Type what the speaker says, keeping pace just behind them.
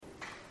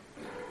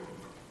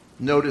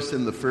Notice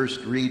in the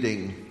first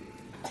reading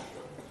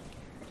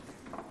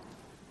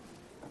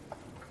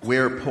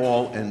where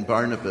Paul and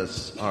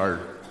Barnabas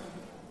are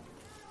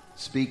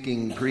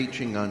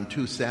preaching on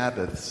 2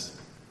 Sabbaths.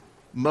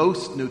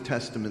 Most New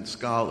Testament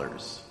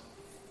scholars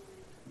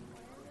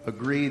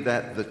agree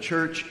that the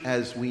church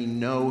as we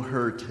know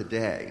her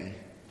today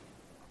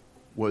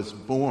was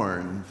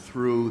born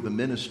through the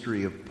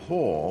ministry of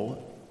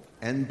Paul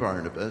and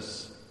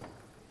Barnabas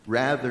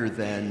rather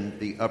than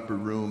the upper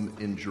room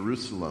in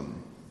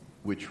Jerusalem,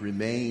 which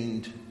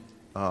remained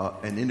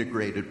an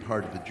integrated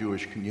part of the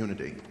Jewish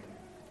community.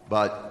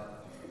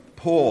 But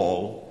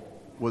Paul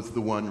was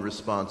the one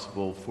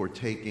responsible for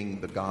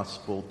taking the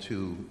gospel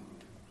to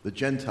the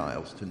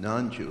Gentiles, to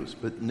non-Jews.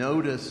 But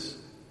notice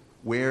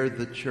where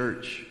the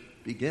church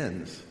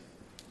begins.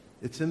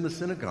 It's in the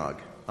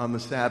synagogue on the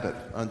Sabbath,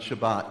 on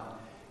Shabbat.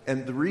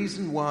 And the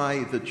reason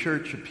why the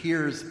church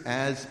appears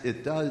as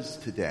it does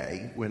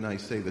today, when I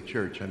say the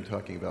church, I'm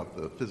talking about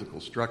the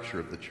physical structure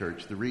of the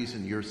church. The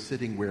reason you're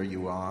sitting where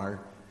you are,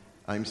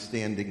 I'm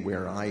standing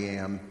where I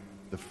am,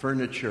 the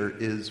furniture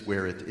is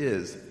where it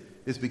is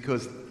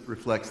because it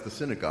reflects the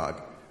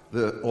synagogue.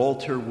 The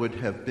altar would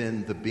have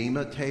been the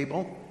bema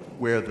table,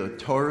 where the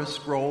Torah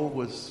scroll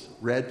was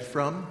read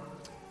from,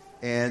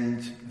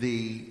 and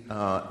the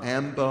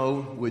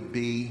ambo would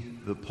be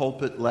the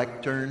pulpit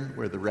lectern,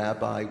 where the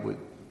rabbi would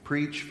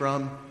preach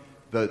from.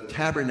 The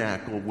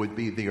tabernacle would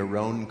be the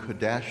Aron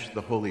Kodesh, the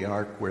Holy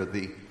Ark, where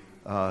the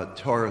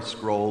Torah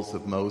scrolls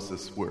of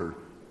Moses were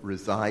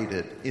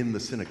resided in the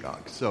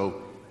synagogue.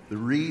 So the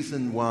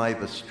reason why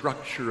the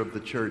structure of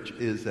the church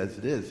is as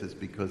it is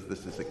because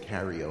this is a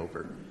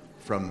carryover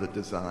from the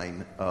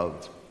design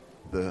of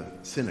the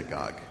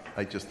synagogue.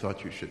 I just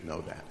thought you should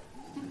know that.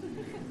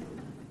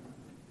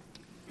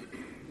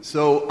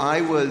 So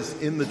I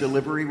was in the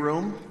delivery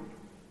room,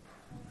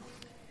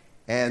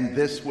 and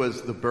this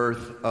was the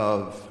birth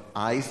of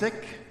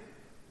Isaac,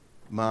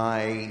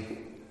 my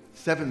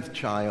 7th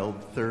child,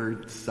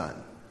 3rd son.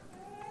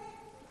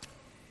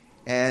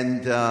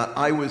 And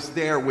I was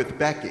there with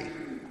Becky,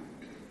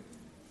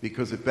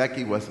 because if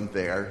Becky wasn't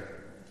there,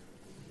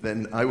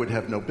 then I would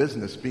have no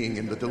business being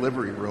in the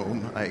delivery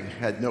room. I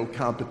had no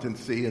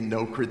competency and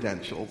no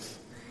credentials.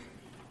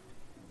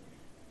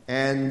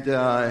 And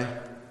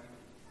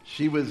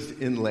she was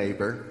in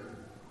labor.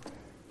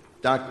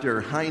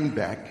 Dr.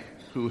 Heinbeck,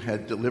 who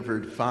had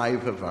delivered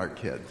 5 of our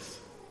kids,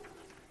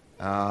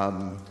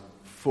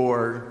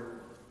 4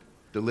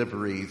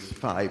 deliveries,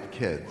 5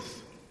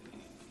 kids,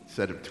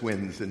 set of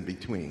twins in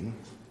between.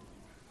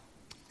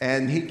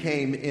 And he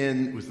came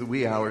in, it was the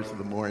wee hours of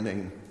the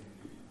morning,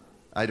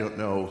 I don't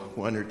know,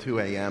 1 or 2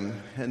 a.m.,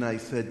 and I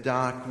said,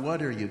 "Doc,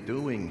 what are you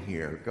doing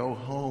here? Go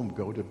home,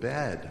 go to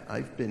bed.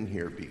 I've been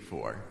here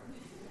before."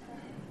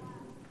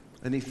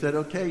 And he said,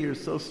 "Okay, you're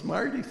so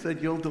smart." He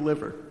said, "You'll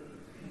deliver."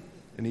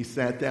 And he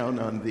sat down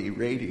on the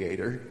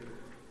radiator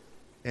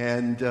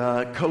and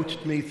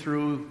coached me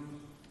through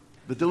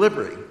the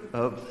delivery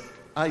of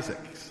Isaac.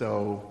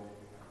 So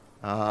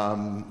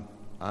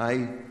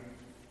I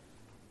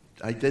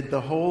did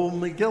the whole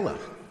Megillah.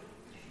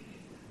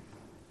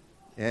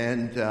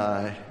 And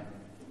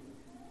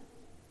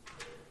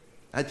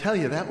I tell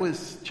you, that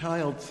was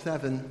child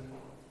 7.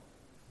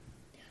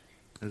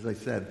 As I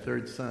said,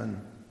 3rd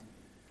son.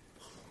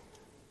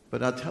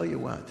 But I'll tell you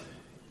what,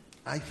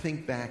 I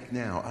think back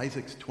now,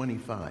 Isaac's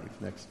 25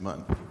 next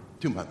month.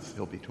 2 months,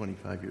 he'll be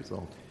 25 years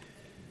old.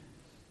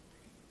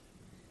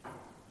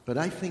 But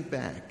I think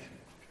back,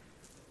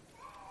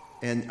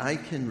 and I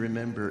can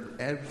remember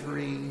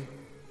every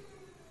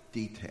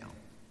detail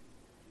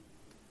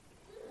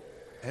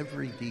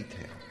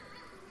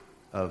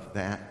of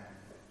that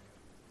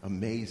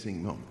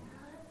amazing moment.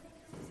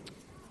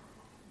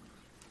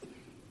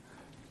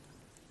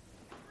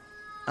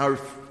 Our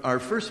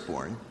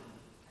firstborn,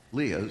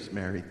 Leah's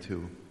married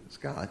to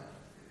Scott.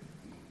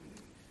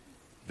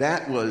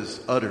 That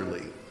was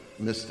utterly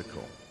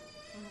mystical,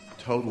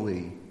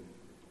 totally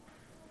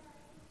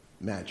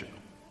magical.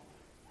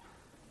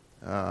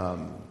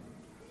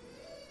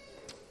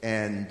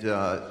 And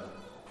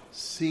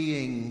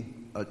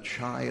seeing a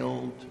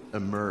child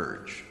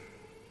emerge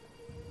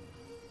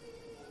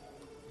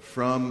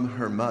from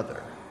her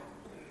mother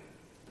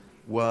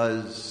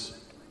was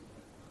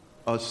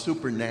a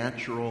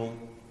supernatural,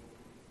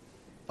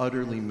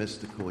 utterly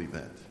mystical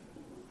event.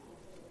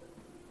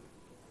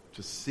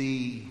 To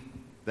see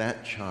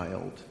that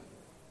child,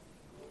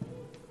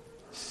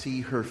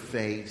 see her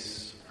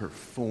face, her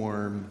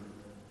form.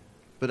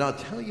 But I'll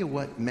tell you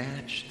what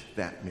matched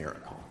that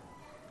miracle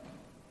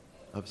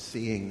of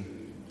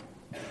seeing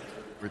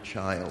her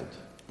child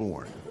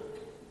born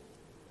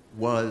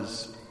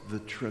was the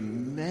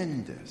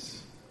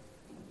tremendous,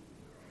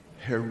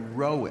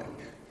 heroic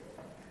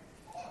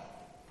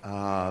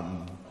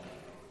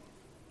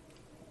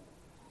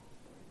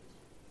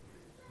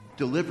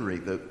delivery,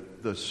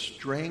 the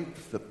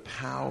strength, the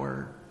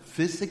power,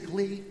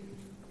 physically,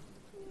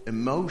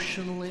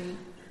 emotionally,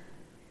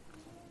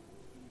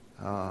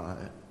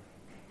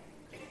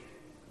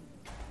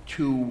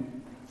 to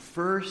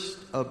first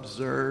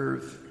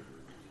observe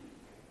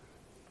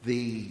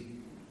the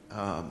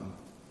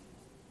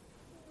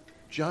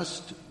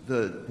just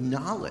the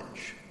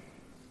knowledge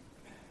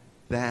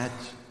that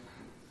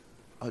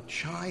a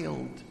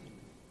child,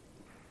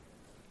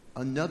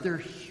 another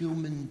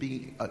human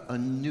being, a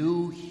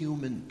new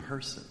human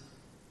person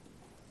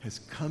has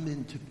come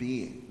into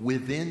being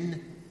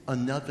within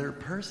another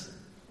person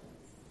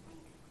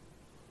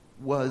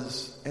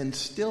was and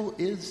still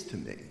is to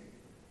me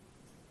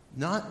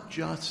not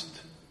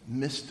just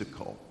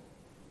mystical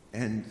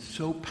and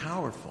so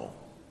powerful,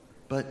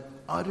 but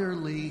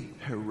utterly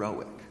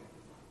heroic.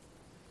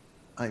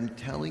 I'm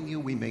telling you,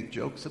 we make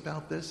jokes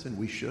about this, and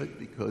we should,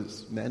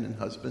 because men and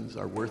husbands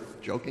are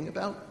worth joking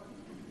about.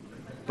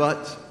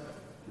 But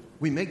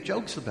we make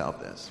jokes about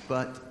this,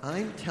 but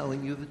I'm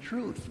telling you the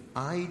truth.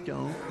 I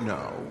don't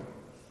know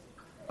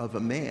of a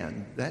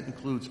man, that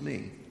includes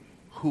me,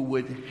 who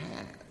would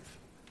have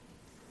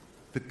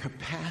the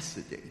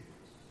capacity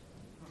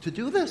to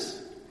do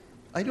this.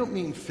 I don't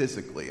mean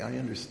physically, I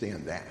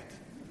understand that.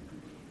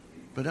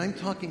 But I'm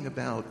talking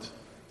about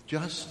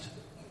just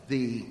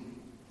the,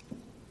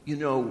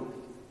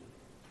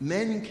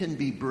 men can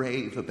be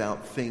brave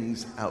about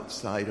things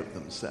outside of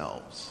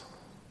themselves,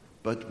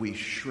 but we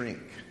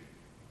shrink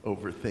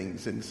over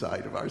things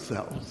inside of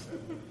ourselves.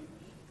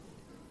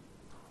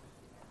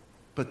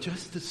 But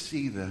just to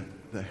see the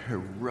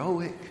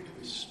heroic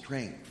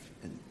strength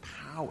and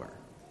power,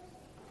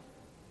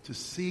 to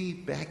see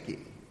Becky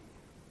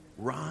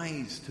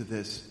rise to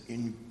this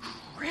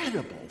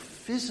incredible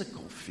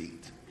physical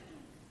feat,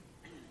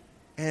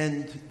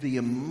 and the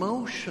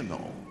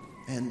emotional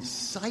and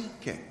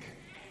psychic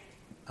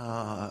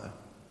power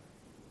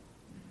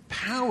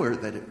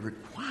that it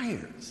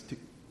requires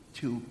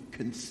to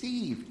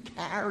conceive,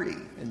 carry,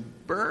 and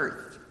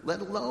birth, let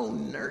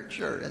alone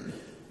nurture and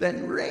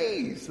then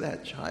raise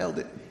that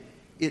child.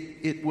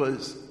 It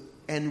was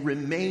and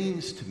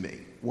remains to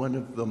me one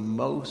of the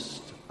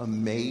most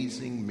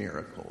amazing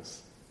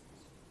miracles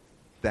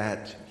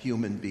that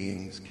human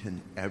beings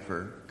can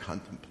ever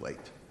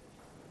contemplate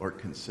or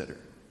consider.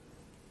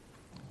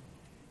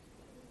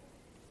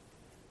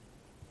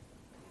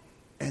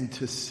 And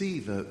to see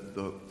the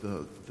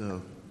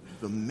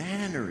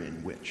manner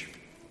in which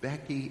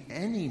Becky,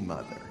 any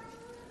mother,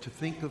 to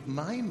think of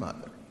my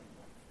mother.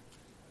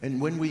 And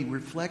when we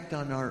reflect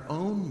on our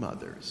own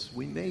mothers,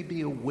 we may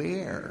be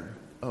aware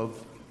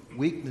of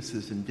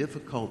weaknesses and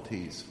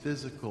difficulties,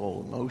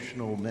 physical,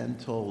 emotional,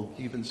 mental,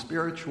 even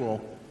spiritual,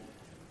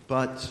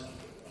 but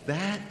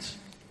that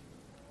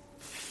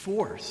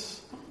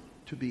force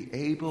to be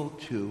able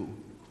to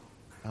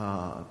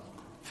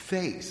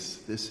face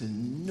this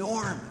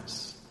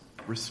enormous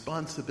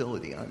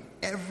responsibility on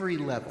every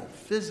level,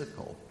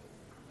 physical,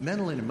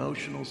 mental and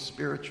emotional,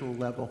 spiritual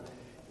level,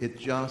 it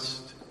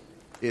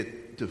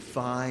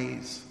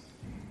defies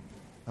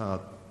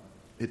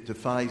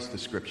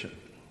description,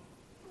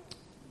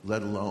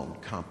 let alone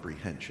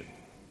comprehension.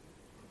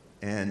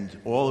 And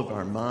all of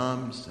our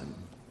moms and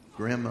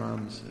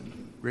grandmoms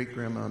and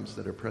great-grandmoms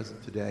that are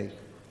present today,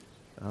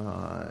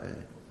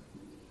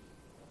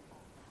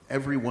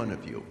 every one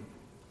of you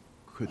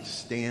could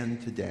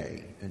stand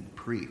today and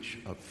preach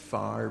a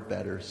far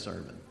better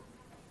sermon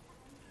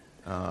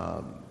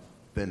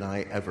than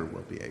I ever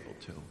will be able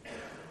to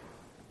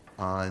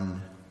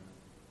on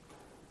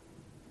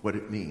what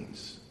it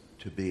means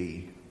to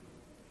be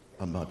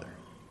a mother.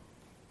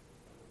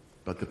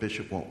 But the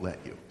bishop won't let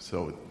you,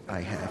 so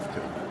I have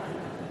to.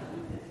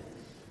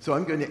 So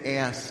I'm going to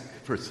ask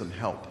for some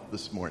help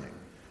this morning.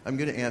 I'm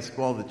going to ask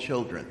all the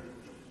children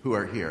who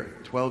are here,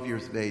 12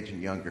 years of age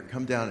and younger,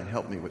 come down and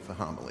help me with the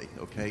homily,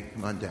 okay?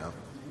 Come on down.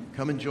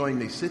 Come and join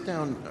me. Sit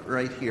down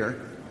right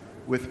here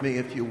with me,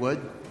 if you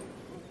would.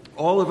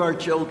 All of our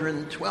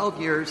children,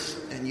 12 years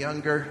and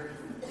younger,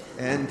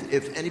 and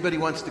if anybody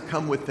wants to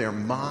come with their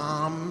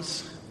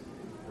moms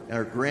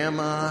or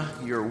grandma,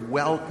 you're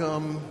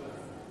welcome.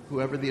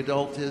 Whoever the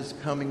adult is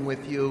coming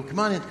with you. Come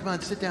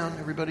on, sit down,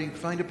 everybody.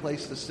 Find a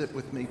place to sit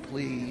with me,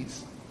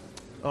 please.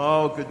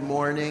 Oh, good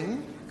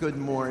morning. Good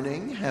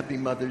morning. Happy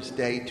Mother's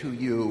Day to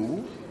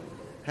you.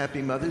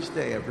 Happy Mother's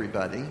Day,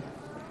 everybody.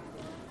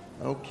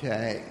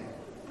 Okay.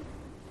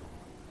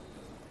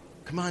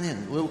 Come on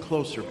in, a little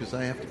closer, because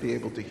I have to be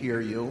able to hear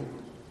you.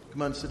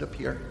 Come on, sit up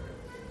here.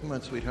 Come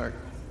on, sweetheart.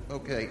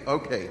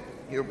 Okay,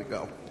 here we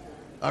go.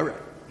 All right,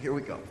 here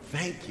we go.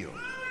 Thank you.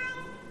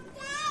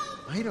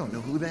 I don't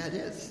know who that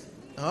is.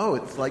 Oh,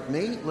 it's like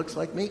me? Looks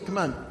like me? Come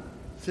on,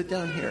 sit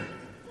down here.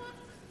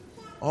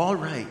 All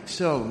right,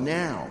 so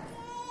now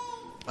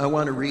I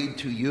want to read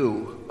to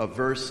you a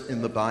verse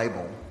in the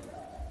Bible.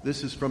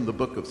 This is from the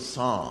book of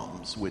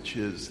Psalms, which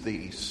is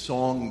the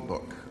song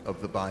book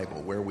of the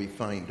Bible, where we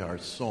find our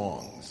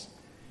songs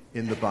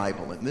in the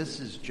Bible. And this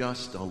is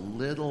just a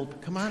little...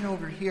 Come on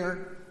over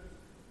here.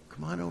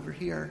 Come on over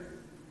here.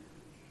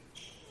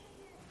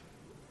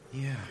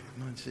 Yeah,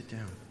 come on, sit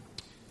down.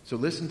 So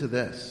listen to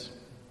this.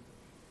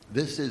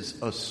 This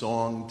is a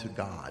song to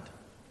God.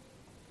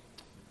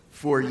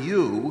 For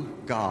you,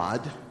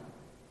 God,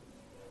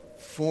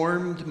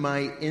 formed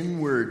my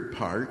inward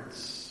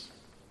parts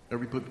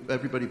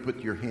Everybody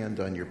put your hand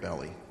on your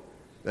belly.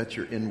 That's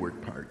your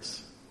inward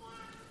parts.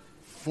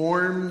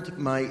 Formed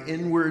my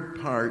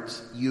inward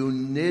parts, you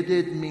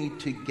knitted me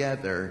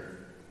together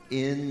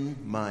in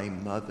my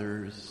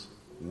mother's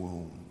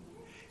womb.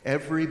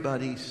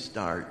 Everybody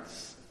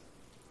starts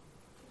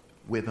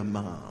with a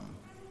mom.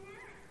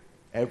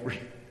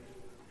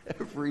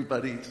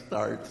 Everybody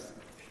starts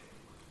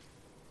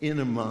in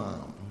a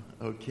mom,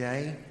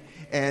 okay?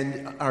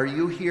 And are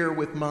you here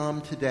with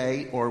mom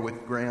today or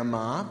with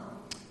grandma?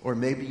 Or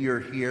maybe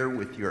you're here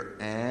with your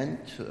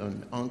aunt,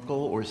 an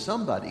uncle, or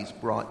somebody's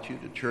brought you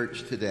to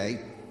church today,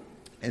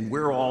 and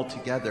we're all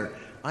together.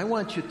 I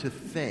want you to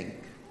think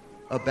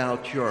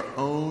about your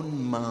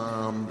own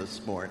mom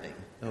this morning,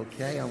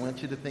 okay? I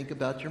want you to think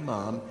about your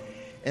mom,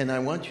 and I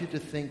want you to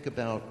think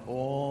about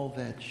all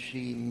that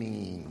she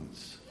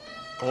means.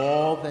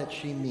 All that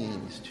she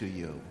means to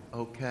you,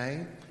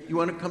 okay? You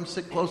want to come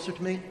sit closer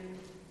to me?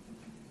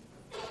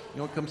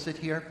 You want to come sit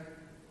here?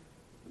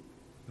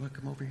 You want to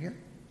come over here?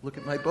 Look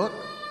at my book.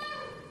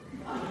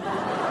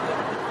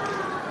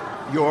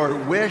 Your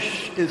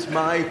wish is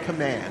my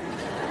command.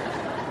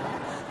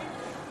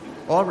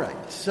 All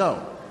right,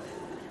 so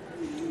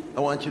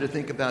I want you to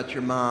think about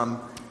your mom,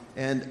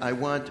 and I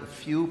want a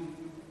few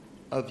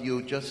of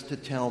you just to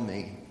tell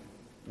me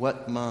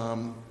what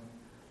mom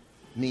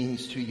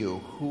means to you,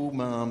 who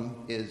mom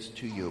is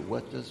to you.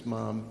 What does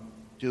mom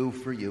do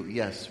for you?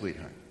 Yes,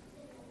 sweetheart.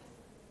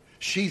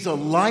 She's a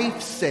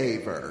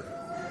lifesaver.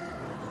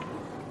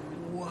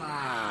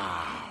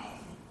 Wow.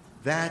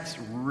 That's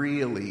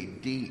really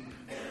deep.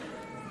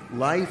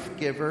 Life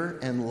giver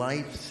and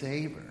life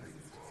saver.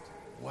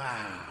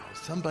 Wow.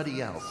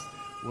 Somebody else.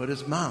 What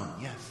is mom?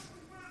 Yes.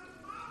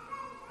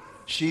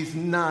 She's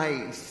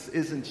nice,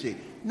 isn't she?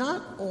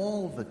 Not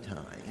all the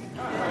time,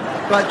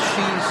 but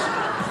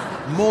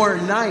she's more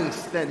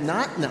nice than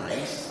not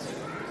nice,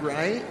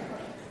 right?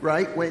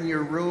 Right? When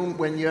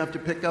you have to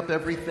pick up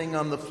everything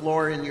on the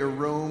floor in your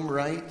room,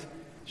 right?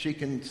 She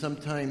can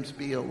sometimes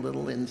be a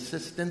little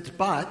insistent,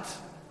 but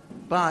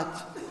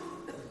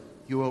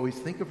you always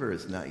think of her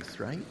as nice,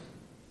 right?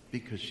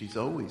 Because she's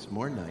always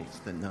more nice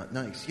than not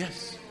nice.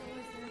 Yes.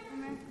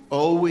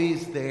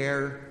 Always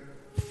there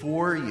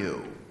for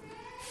you.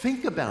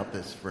 Think about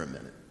this for a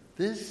minute.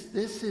 This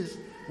is,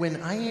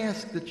 when I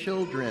ask the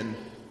children,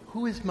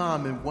 who is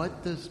mom and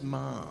what does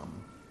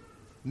mom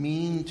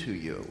mean to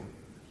you?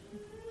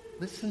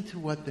 Listen to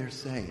what they're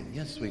saying.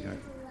 Yes,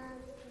 sweetheart.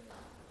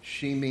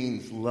 She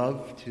means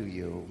love to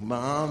you.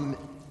 Mom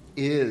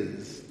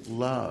is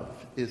love,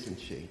 isn't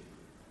she?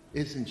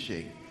 Isn't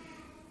she?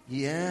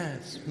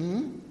 Yes.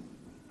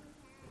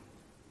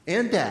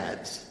 And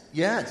dads.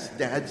 Yes,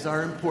 dads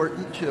are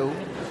important too.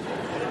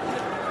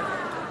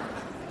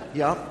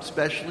 Yup,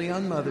 especially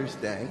on Mother's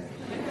Day.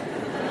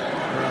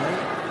 Right?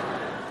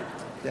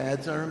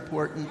 Dads are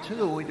important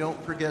too. We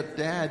don't forget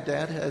Dad.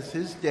 Dad has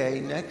his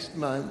day next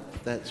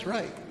month. That's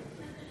right.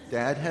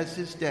 Dad has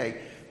his day.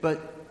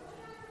 But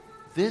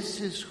this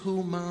is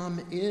who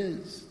Mom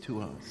is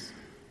to us.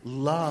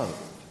 Love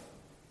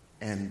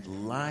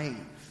and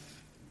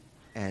life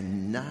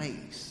and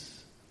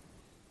nice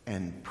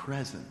and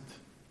present.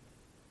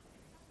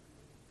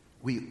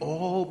 We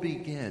all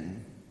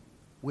begin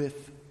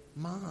with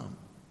Mom.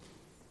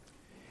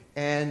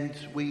 And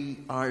we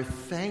are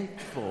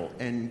thankful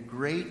and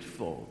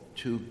grateful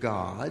to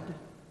God,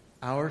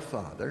 our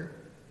Father,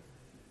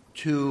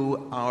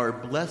 to our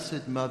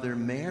Blessed Mother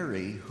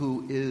Mary,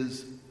 who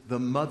is the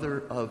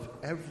mother of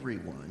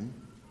everyone,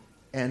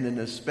 and in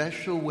a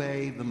special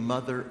way, the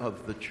mother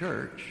of the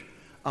church.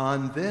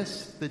 On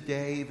this, the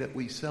day that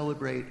we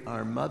celebrate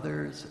our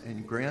mothers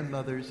and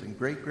grandmothers and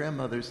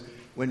great-grandmothers,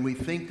 when we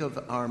think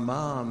of our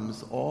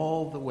moms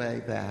all the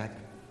way back,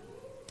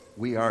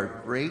 we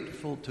are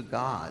grateful to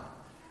God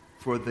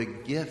for the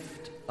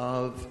gift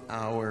of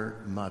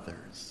our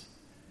mothers.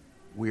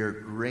 We are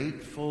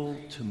grateful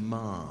to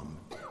Mom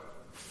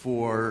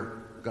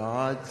for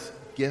God's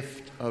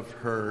gift of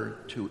her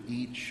to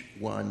each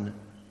one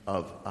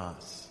of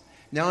us.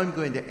 Now I'm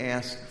going to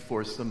ask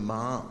for some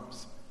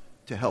moms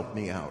to help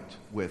me out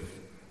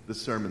with the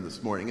sermon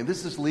this morning. And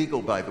this is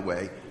legal, by the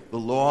way. The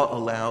law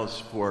allows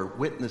for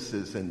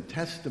witnesses and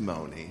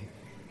testimony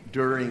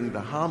during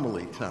the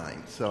homily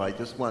time. So I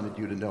just wanted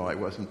you to know I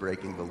wasn't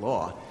breaking the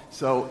law.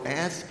 So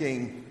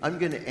I'm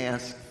going to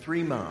ask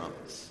three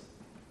moms.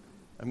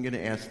 I'm going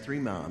to ask three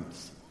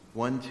moms,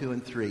 1, 2,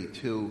 and 3,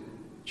 to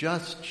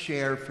just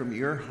share from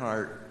your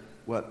heart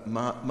what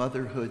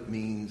motherhood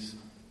means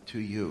to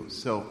you.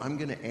 So I'm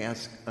going to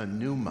ask a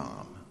new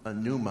mom.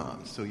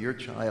 So your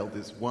child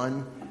is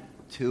 1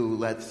 to,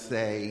 let's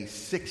say,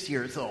 6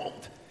 years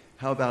old.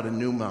 How about a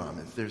new mom?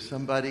 Is there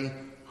somebody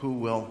who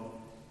will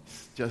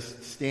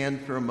just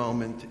stand for a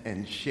moment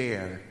and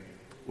share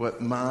what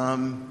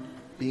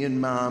being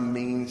mom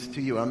means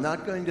to you? I'm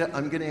going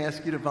to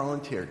ask you to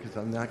volunteer because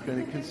I'm not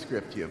going to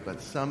conscript you,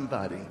 but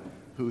somebody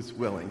who's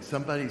willing.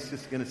 Somebody's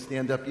just going to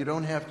stand up. You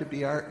don't have to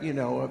be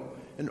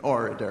an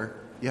orator.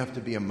 You have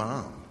to be a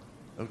mom.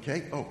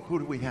 Okay? Oh, who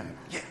do we have?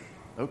 Yeah.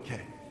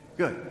 Okay.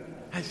 Good.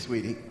 Hi,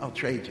 sweetie. I'll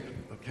trade you.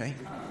 okay?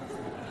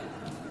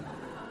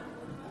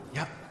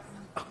 Yep,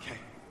 okay.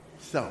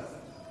 So,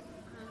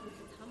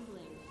 It's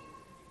humbling.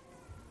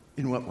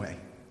 in what way?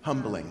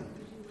 Humbling. We do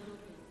little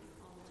things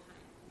all the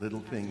time. Little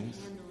We have things.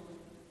 to handle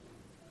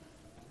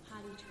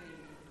potty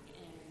training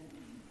and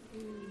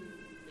food and learn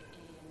how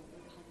to do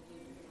little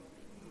things.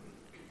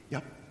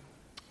 Yep.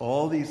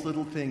 All these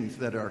little things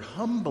that are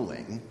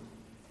humbling,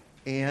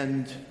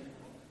 and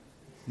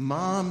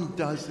Mom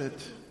does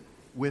it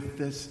with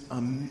this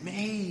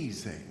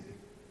amazing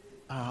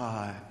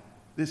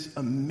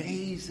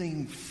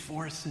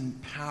force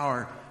and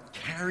power,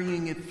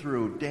 carrying it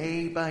through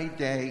day by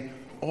day,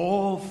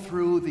 all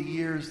through the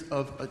years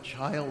of a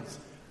child's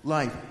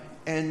life.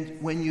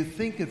 And when you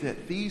think of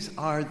it, these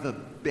are the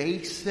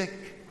basic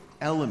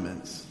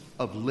elements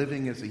of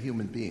living as a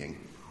human being.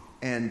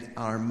 And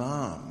our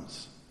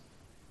moms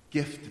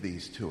gift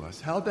these to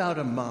us. How about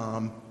a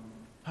mom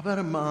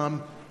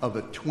of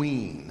a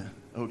tween,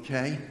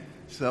 okay?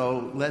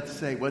 So let's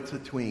say, what's a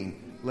tween?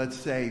 Let's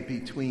say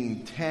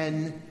between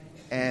 10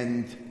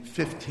 and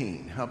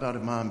 15. How about a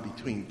mom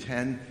between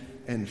 10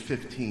 and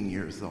 15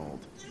 years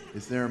old?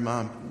 Is there a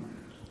mom?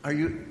 Are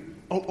you?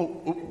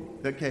 Oh,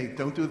 okay,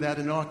 don't do that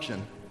in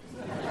auction.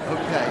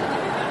 Okay.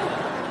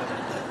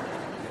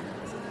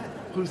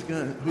 Who's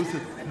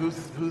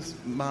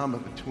mom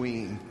of a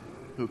tween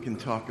who can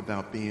talk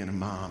about being a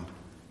mom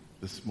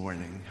this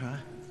morning, huh?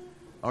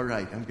 All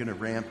right, I'm going to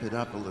ramp it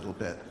up a little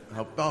bit.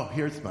 Oh,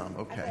 here's Mom.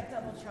 Okay.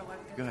 Double trouble.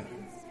 Go ahead.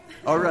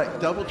 All right,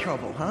 double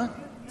trouble, huh?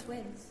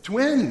 Twins.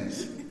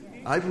 Twins.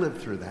 I've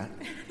lived through that.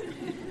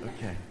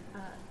 Okay.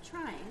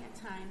 Trying at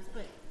times,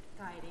 but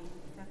guiding,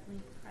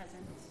 definitely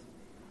present.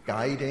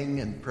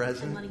 Guiding and And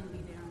present. letting them be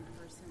their own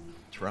person.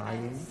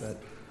 Trying, as but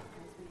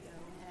we go,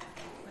 and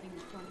letting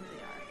them form who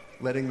they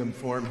are. letting them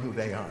form who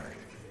they are.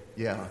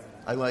 Yeah.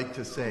 I like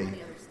to say, On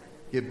the other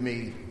side. give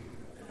me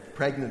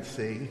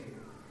pregnancy,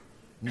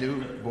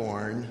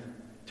 newborn,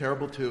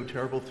 terrible 2,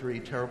 terrible 3,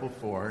 terrible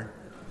 4.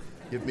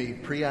 Give me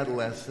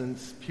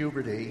pre-adolescence,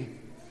 puberty,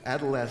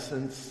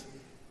 adolescence,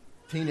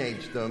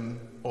 teenagedom,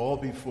 all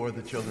before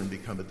the children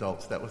become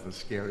adults. That was the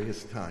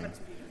scariest time.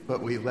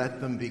 But we let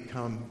them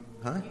become,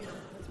 huh?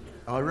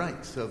 All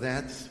right, so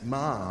that's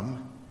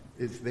Mom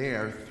is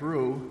there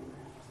through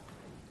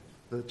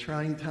the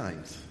trying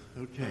times.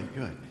 Okay,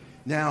 good.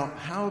 Now,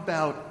 how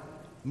about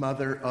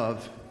mother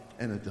of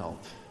an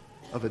adult,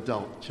 of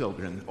adult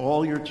children?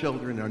 All your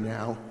children are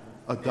now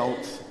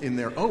adults in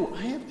their... Oh,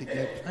 I have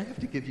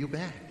to give you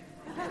back.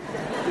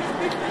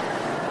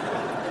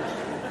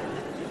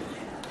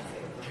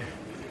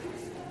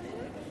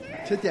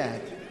 To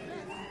Dad.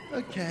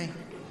 Okay.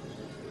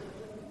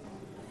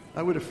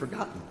 I would have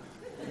forgotten.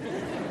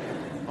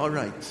 All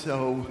right,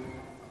 so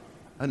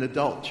an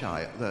adult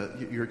child.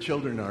 Your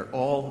children are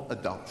all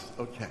adults.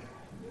 Okay.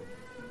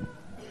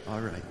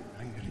 All right,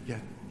 I'm going to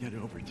get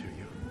over to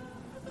you.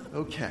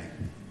 Okay.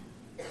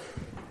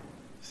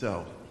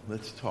 So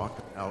let's talk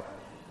about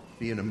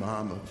being a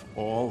mom of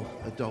all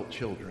adult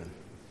children.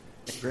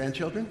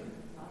 Grandchildren?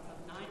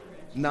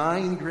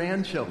 9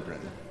 grandchildren.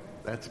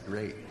 That's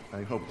great.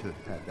 I hope to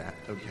have that.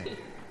 Okay.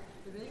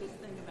 The biggest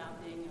thing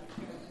about being a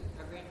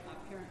parent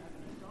of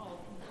an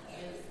adult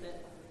is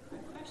that I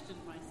questioned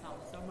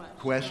myself so much.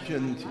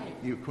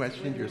 You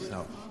questioned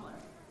yourself.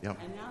 Yep.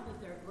 And now that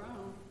they're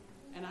grown,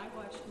 and I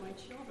watched my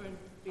children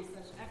be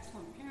such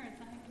excellent parents,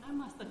 I think I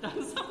must have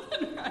done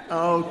something right.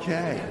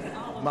 Okay.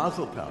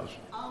 Mazel tov.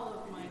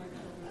 All of my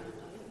children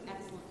are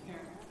excellent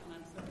parents, and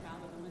I'm so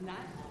proud of them, and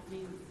that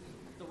means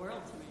the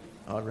world to me.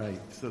 All right.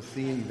 So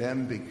seeing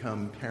them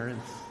become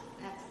parents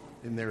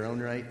in their own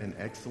right and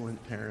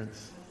excellent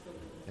parents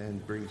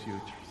and brings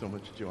you so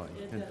much joy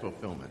and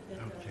fulfillment.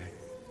 Okay.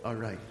 All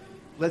right.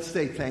 Let's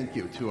say thank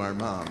you to our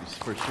moms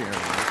for sharing.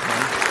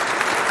 Okay?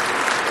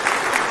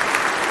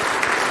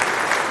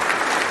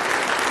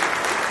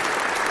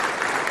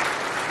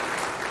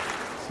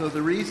 So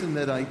the reason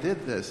that I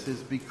did this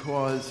is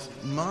because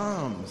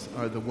moms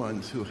are the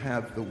ones who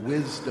have the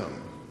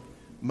wisdom.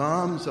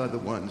 Moms are the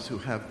ones who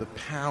have the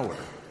power.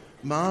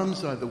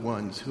 Moms are the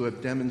ones who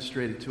have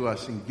demonstrated to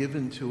us and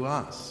given to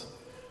us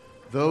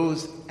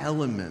those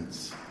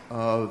elements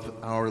of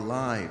our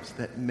lives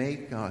that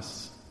make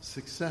us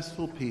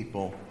successful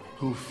people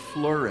who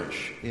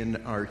flourish in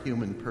our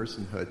human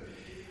personhood.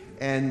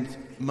 And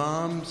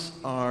moms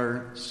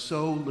are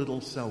so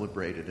little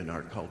celebrated in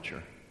our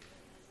culture.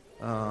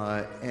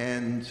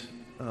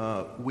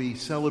 We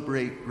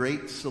celebrate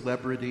great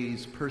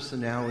celebrities,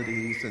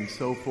 personalities, and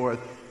so forth,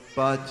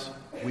 but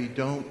we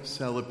don't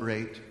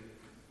celebrate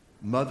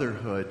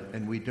motherhood,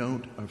 and we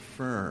don't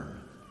affirm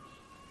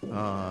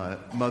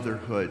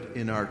motherhood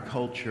in our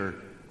culture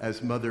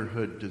as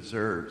motherhood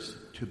deserves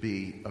to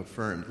be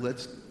affirmed.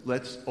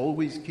 Let's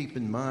always keep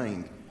in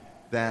mind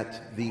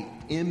that the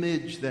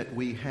image that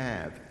we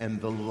have and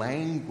the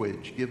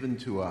language given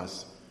to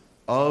us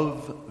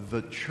of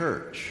the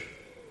church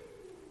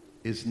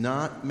is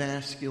not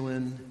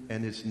masculine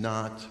and is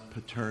not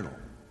paternal.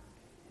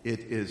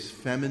 It is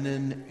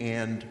feminine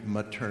and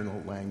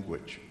maternal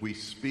language. We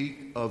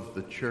speak of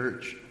the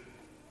church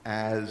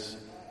as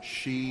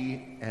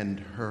she and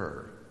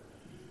her.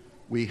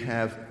 We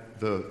have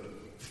the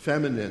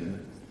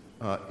feminine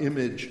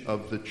image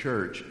of the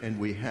church, and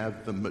we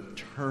have the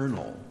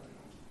maternal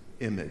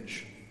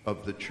image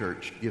of the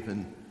church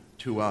given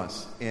to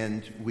us.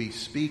 And we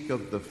speak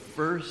of the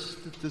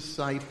first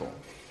disciple,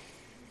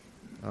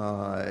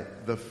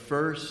 the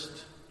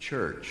first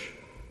church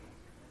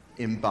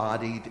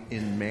embodied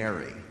in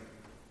Mary,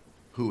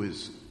 who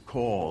is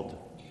called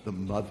the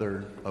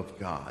Mother of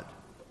God,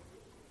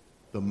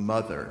 the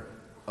mother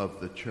of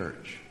the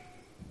church,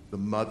 the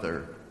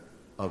mother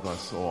of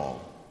us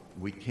all.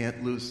 We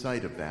can't lose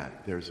sight of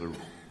that. There's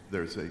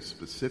a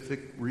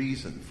specific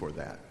reason for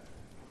that,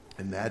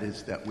 and that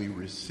is that we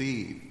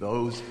receive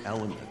those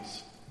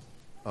elements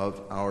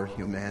of our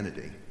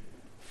humanity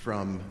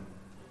from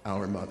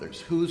our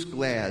mothers. Who's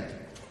glad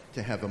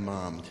to have a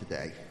mom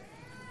today?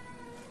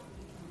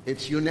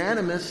 It's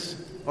unanimous.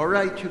 All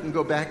right, you can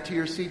go back to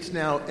your seats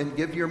now and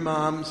give your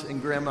moms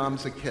and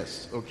grandmoms a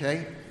kiss,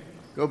 okay?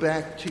 Go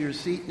back to your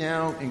seat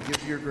now and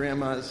give your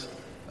grandmas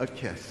a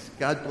kiss.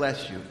 God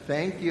bless you.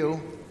 Thank you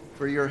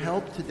for your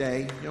help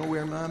today. You know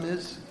where Mom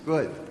is?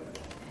 Good.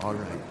 All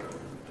right.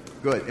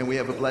 Good. And we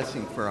have a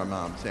blessing for our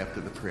moms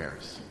after the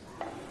prayers.